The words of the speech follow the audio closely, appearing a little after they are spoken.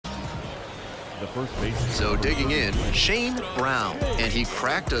The first baseman. So digging in, Shane Brown, and he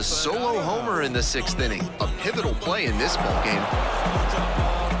cracked a solo homer in the 6th inning. A pivotal play in this ball game.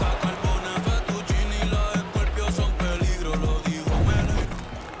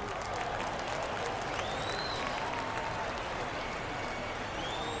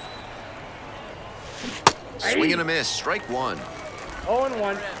 Swing and a miss, strike one.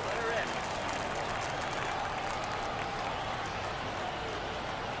 0-1.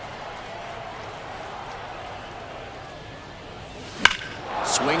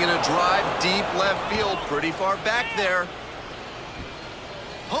 Swing and a drive, deep left field, pretty far back there.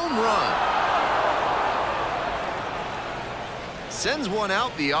 Home run. Sends one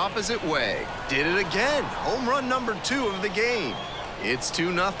out the opposite way. Did it again. Home run number 2 of the game. It's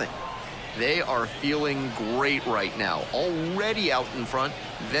 2-0. They are feeling great right now. Already out in front.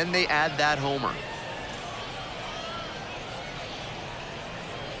 Then they add that homer.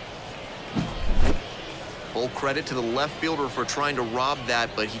 Full credit to the left fielder for trying to rob that,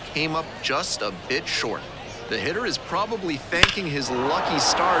 but he came up just a bit short. The hitter is probably thanking his lucky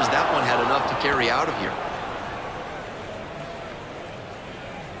stars that one had enough to carry out of here.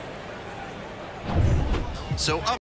 So up